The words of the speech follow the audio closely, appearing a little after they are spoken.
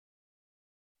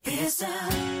It's a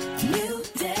new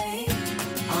day.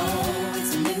 Oh,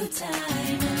 it's a new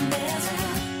time. And there's a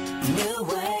new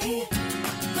way.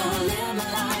 Gonna live my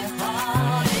life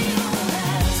hard. The old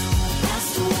has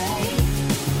passed away.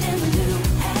 And the new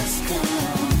has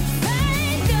come.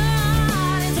 Thank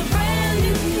God it's a brand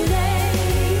new day.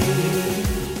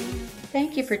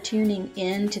 Thank you for tuning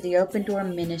in to the Open Door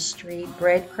Ministry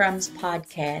Breadcrumbs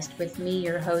podcast with me,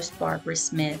 your host, Barbara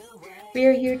Smith. We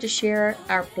are here to share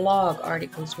our blog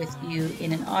articles with you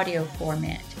in an audio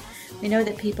format. We know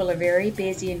that people are very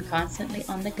busy and constantly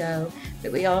on the go,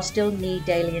 but we all still need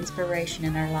daily inspiration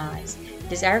in our lives.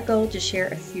 It is our goal to share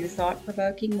a few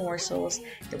thought-provoking morsels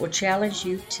that will challenge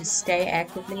you to stay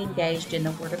actively engaged in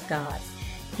the Word of God.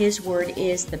 His Word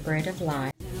is the bread of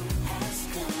life.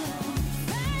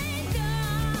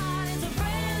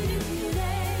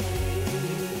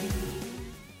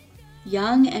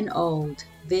 Young and Old,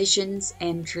 Visions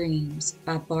and Dreams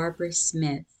by Barbara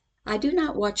Smith. I do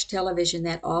not watch television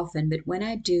that often, but when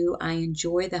I do, I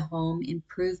enjoy the home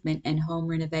improvement and home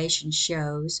renovation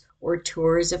shows or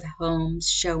tours of homes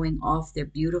showing off their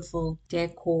beautiful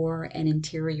decor and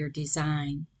interior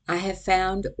design. I have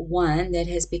found one that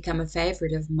has become a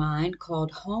favorite of mine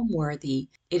called Homeworthy.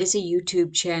 It is a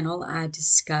YouTube channel I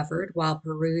discovered while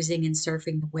perusing and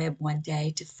surfing the web one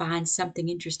day to find something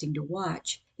interesting to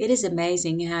watch. It is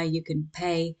amazing how you can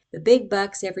pay the big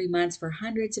bucks every month for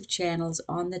hundreds of channels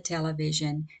on the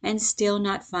television and still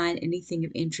not find anything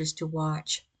of interest to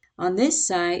watch. On this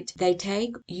site, they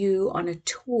take you on a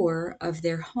tour of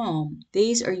their home.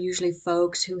 These are usually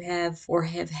folks who have or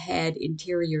have had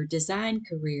interior design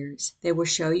careers. They will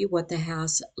show you what the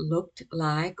house looked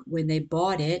like when they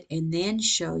bought it and then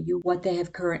show you what they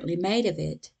have currently made of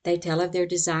it. They tell of their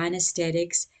design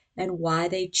aesthetics and why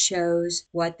they chose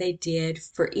what they did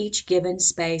for each given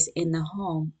space in the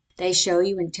home. They show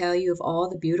you and tell you of all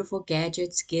the beautiful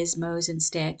gadgets, gizmos, and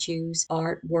statues,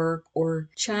 artwork, or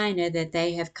china that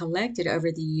they have collected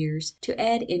over the years to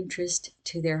add interest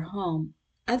to their home.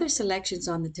 Other selections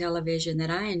on the television that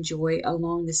I enjoy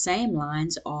along the same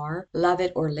lines are Love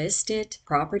It or List It,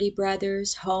 Property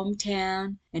Brothers,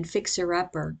 Hometown, and Fixer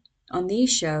Upper. On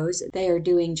these shows, they are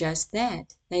doing just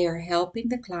that. They are helping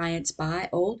the clients buy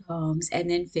old homes and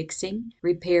then fixing,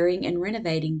 repairing, and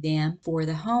renovating them for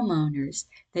the homeowners.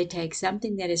 They take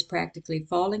something that is practically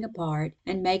falling apart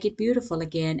and make it beautiful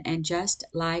again and just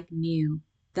like new.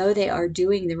 Though they are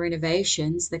doing the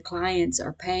renovations, the clients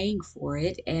are paying for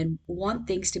it and want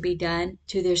things to be done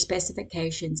to their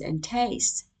specifications and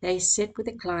tastes. They sit with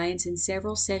the clients in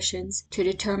several sessions to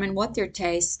determine what their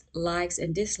tastes, likes,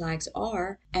 and dislikes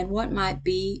are and what might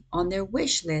be on their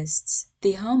wish lists.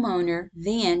 The homeowner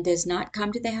then does not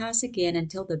come to the house again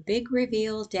until the big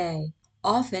reveal day.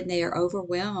 Often they are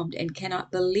overwhelmed and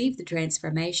cannot believe the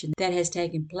transformation that has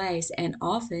taken place, and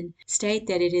often state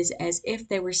that it is as if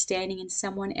they were standing in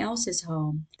someone else's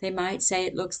home. They might say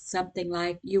it looks something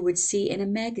like you would see in a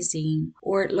magazine,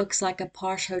 or it looks like a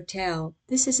posh hotel.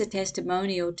 This is a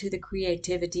testimonial to the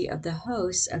creativity of the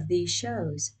hosts of these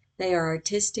shows. They are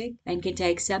artistic and can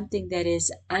take something that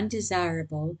is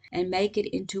undesirable and make it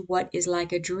into what is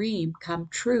like a dream come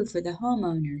true for the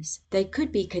homeowners. They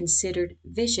could be considered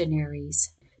visionaries.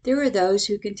 There are those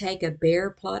who can take a bare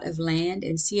plot of land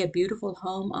and see a beautiful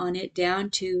home on it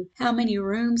down to how many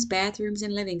rooms, bathrooms,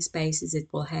 and living spaces it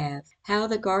will have, how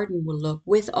the garden will look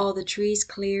with all the trees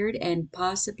cleared and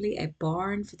possibly a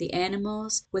barn for the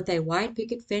animals with a white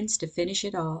picket fence to finish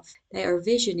it off. They are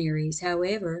visionaries,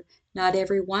 however. Not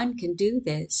every one can do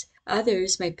this.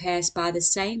 Others may pass by the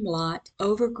same lot,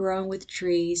 overgrown with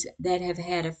trees that have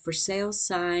had a for sale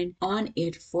sign on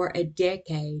it for a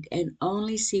decade, and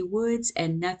only see woods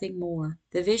and nothing more.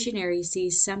 The visionary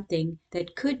sees something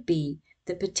that could be,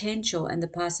 the potential and the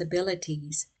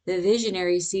possibilities. The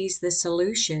visionary sees the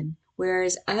solution,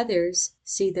 whereas others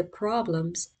see the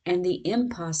problems and the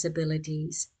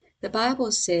impossibilities. The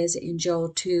Bible says in Joel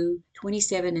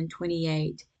 2:27 and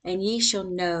 28, "And ye shall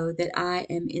know that I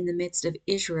am in the midst of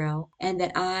Israel, and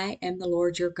that I am the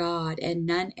Lord your God, and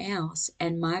none else,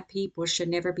 and my people shall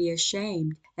never be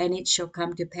ashamed. And it shall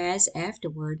come to pass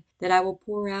afterward, that I will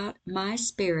pour out my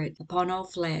Spirit upon all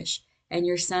flesh, and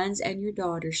your sons and your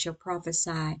daughters shall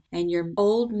prophesy, and your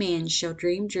old men shall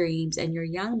dream dreams, and your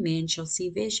young men shall see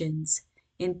visions."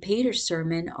 In Peter's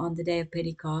sermon on the day of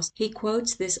Pentecost, he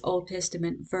quotes this Old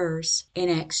Testament verse in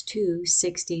Acts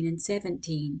 2:16 and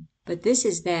 17. But this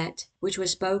is that which was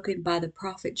spoken by the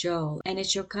prophet Joel. And it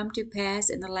shall come to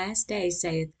pass in the last days,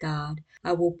 saith God,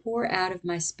 I will pour out of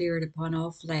my Spirit upon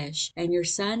all flesh, and your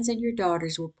sons and your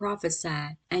daughters will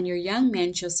prophesy, and your young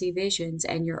men shall see visions,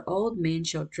 and your old men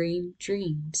shall dream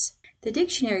dreams. The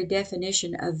dictionary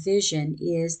definition of vision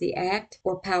is the act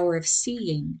or power of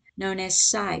seeing, known as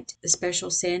sight, the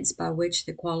special sense by which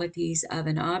the qualities of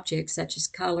an object, such as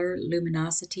color,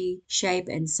 luminosity, shape,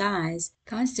 and size,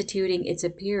 constituting its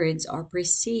appearance, are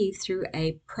perceived through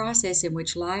a process in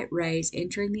which light rays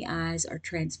entering the eyes are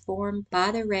transformed by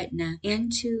the retina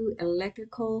into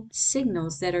electrical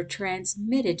signals that are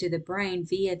transmitted to the brain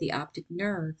via the optic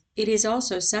nerve. It is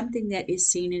also something that is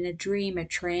seen in a dream, a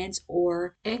trance,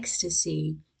 or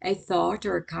ecstasy, a thought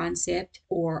or a concept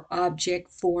or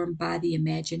object formed by the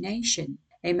imagination,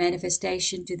 a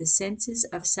manifestation to the senses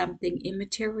of something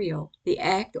immaterial, the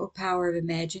act or power of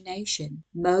imagination,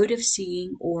 mode of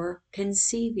seeing or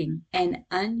conceiving, an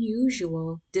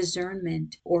unusual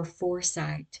discernment or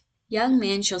foresight. Young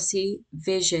men shall see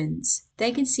visions.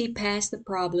 They can see past the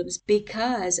problems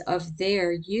because of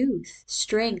their youth,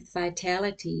 strength,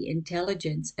 vitality,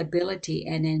 intelligence, ability,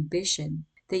 and ambition.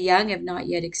 The young have not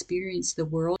yet experienced the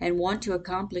world and want to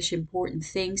accomplish important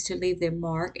things to leave their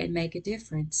mark and make a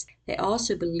difference. They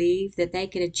also believe that they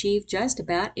can achieve just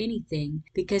about anything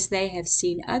because they have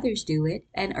seen others do it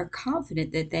and are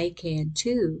confident that they can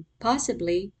too.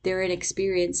 Possibly their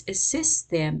inexperience assists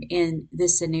them in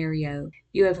this scenario.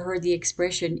 You have heard the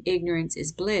expression, ignorance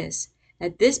is bliss.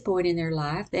 At this point in their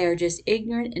life, they are just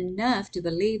ignorant enough to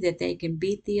believe that they can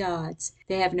beat the odds.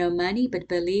 They have no money, but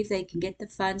believe they can get the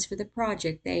funds for the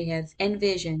project they have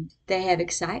envisioned. They have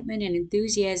excitement and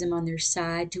enthusiasm on their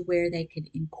side to where they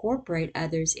can incorporate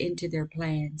others into their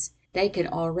plans. They can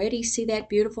already see that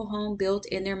beautiful home built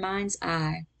in their mind's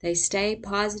eye. They stay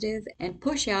positive and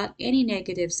push out any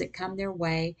negatives that come their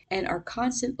way and are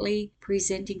constantly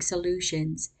presenting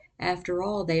solutions. After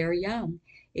all, they are young.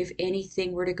 If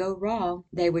anything were to go wrong,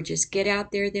 they would just get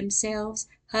out there themselves,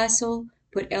 hustle,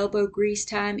 put elbow grease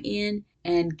time in,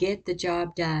 and get the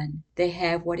job done. They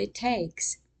have what it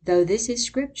takes. Though this is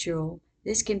scriptural,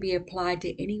 this can be applied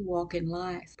to any walk in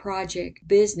life, project,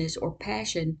 business, or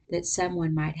passion that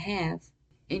someone might have.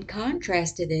 In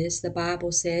contrast to this, the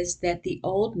Bible says that the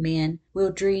old men will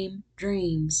dream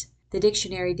dreams. The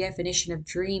dictionary definition of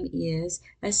dream is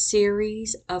a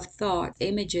series of thoughts,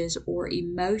 images, or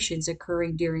emotions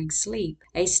occurring during sleep,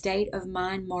 a state of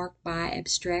mind marked by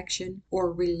abstraction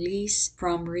or release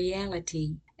from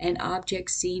reality, an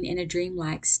object seen in a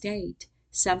dreamlike state,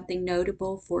 something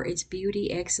notable for its beauty,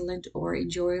 excellent, or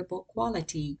enjoyable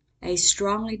quality, a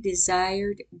strongly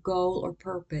desired goal or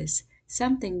purpose,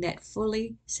 something that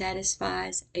fully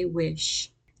satisfies a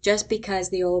wish. Just because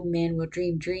the old men will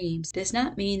dream dreams does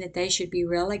not mean that they should be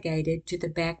relegated to the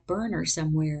back burner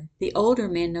somewhere. The older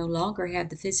men no longer have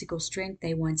the physical strength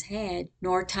they once had,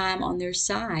 nor time on their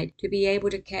side to be able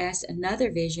to cast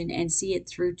another vision and see it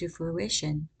through to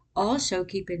fruition. Also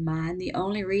keep in mind the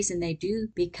only reason they do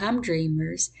become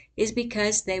dreamers is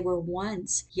because they were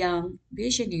once young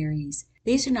visionaries.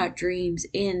 These are not dreams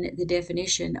in the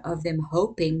definition of them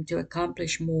hoping to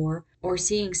accomplish more or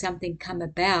seeing something come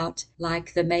about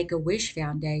like the Make-A-Wish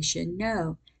Foundation.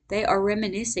 No, they are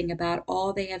reminiscing about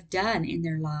all they have done in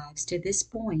their lives to this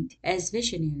point as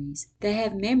visionaries. They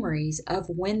have memories of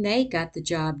when they got the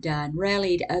job done,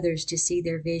 rallied others to see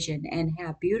their vision, and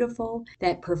how beautiful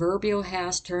that proverbial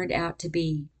house turned out to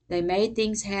be. They made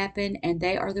things happen, and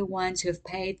they are the ones who have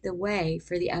paved the way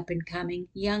for the up-and-coming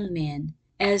young men.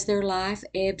 As their life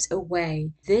ebbs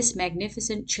away, this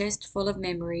magnificent chest full of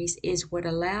memories is what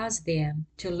allows them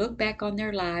to look back on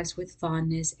their lives with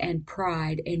fondness and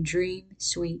pride and dream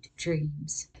sweet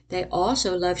dreams. They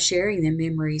also love sharing their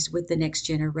memories with the next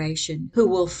generation, who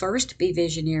will first be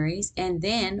visionaries and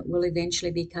then will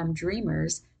eventually become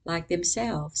dreamers like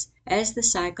themselves, as the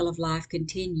cycle of life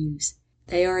continues.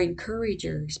 They are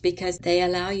encouragers because they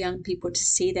allow young people to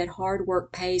see that hard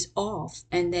work pays off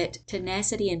and that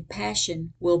tenacity and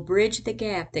passion will bridge the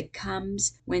gap that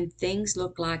comes when things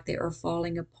look like they are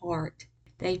falling apart.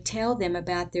 They tell them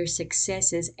about their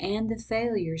successes and the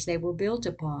failures they were built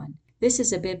upon. This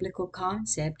is a biblical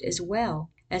concept as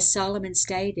well. As Solomon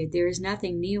stated, there is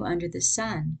nothing new under the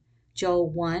sun. Joel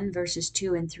 1 verses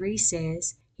 2 and 3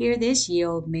 says, Hear this, ye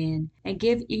old men, and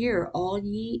give ear, all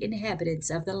ye inhabitants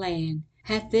of the land.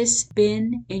 Hath this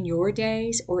been in your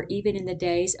days, or even in the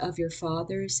days of your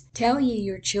fathers? Tell ye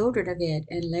your children of it,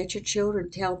 and let your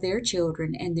children tell their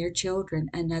children and their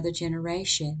children another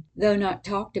generation. Though not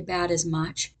talked about as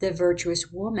much, the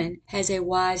virtuous woman has a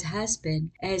wise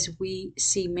husband, as we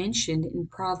see mentioned in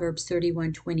Proverbs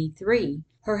 31:23.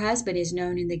 Her husband is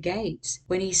known in the gates,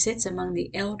 when he sits among the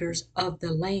elders of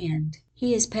the land.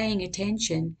 He is paying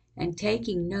attention and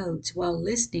taking notes while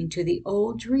listening to the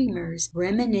old dreamers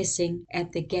reminiscing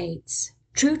at the gates.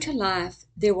 True to life,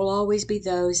 there will always be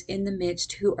those in the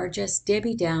midst who are just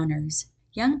Debbie Downers.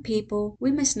 Young people, we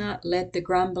must not let the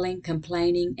grumbling,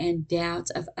 complaining, and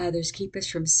doubts of others keep us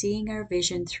from seeing our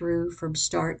vision through from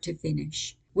start to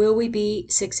finish. Will we be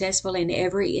successful in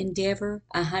every endeavor?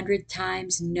 100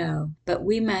 times no, but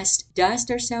we must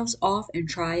dust ourselves off and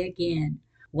try again.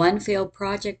 One failed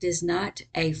project does not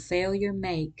a failure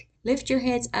make. Lift your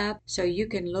heads up so you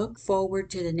can look forward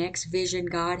to the next vision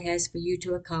God has for you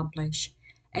to accomplish.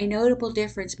 A notable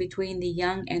difference between the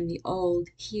young and the old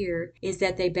here is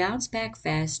that they bounce back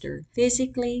faster,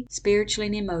 physically, spiritually,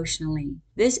 and emotionally.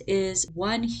 This is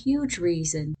one huge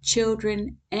reason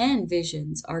children and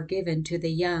visions are given to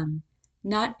the young.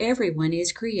 Not everyone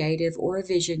is creative or a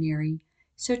visionary,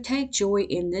 so take joy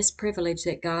in this privilege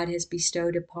that God has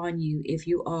bestowed upon you if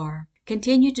you are.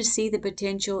 Continue to see the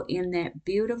potential in that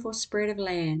beautiful spread of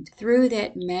land through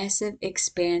that massive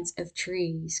expanse of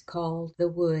trees called the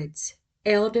woods.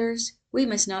 Elders, we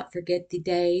must not forget the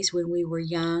days when we were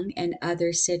young and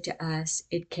others said to us,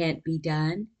 "It can't be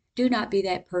done." Do not be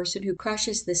that person who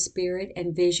crushes the spirit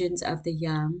and visions of the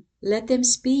young. Let them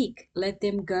speak, let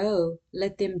them go,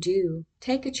 let them do.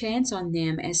 Take a chance on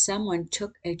them as someone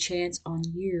took a chance on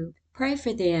you. Pray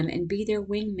for them and be their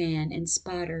wingman and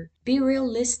spotter. Be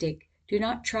realistic. Do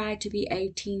not try to be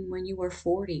 18 when you are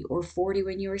 40 or 40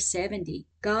 when you are 70.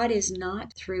 God is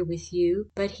not through with you,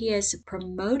 but He has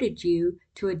promoted you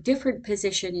to a different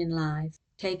position in life.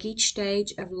 Take each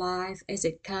stage of life as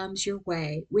it comes your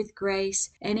way with grace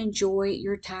and enjoy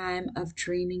your time of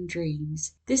dreaming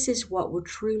dreams. This is what will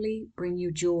truly bring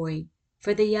you joy.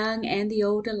 For the young and the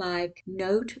old alike,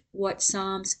 note what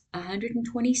Psalms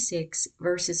 126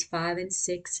 verses 5 and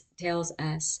 6 tells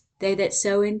us. They that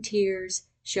sow in tears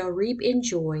shall reap in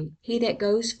joy. He that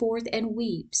goes forth and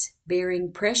weeps,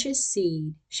 bearing precious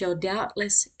seed, shall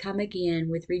doubtless come again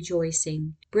with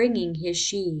rejoicing, bringing his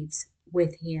sheaves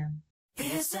with him.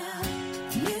 It's a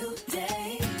new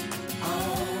day.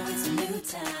 Oh, it's a new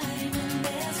time. And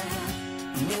there's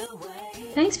a new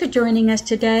way. Thanks for joining us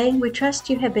today. We trust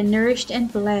you have been nourished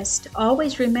and blessed.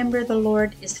 Always remember the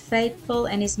Lord is faithful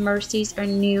and His mercies are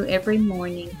new every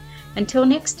morning. Until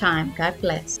next time, God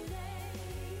bless.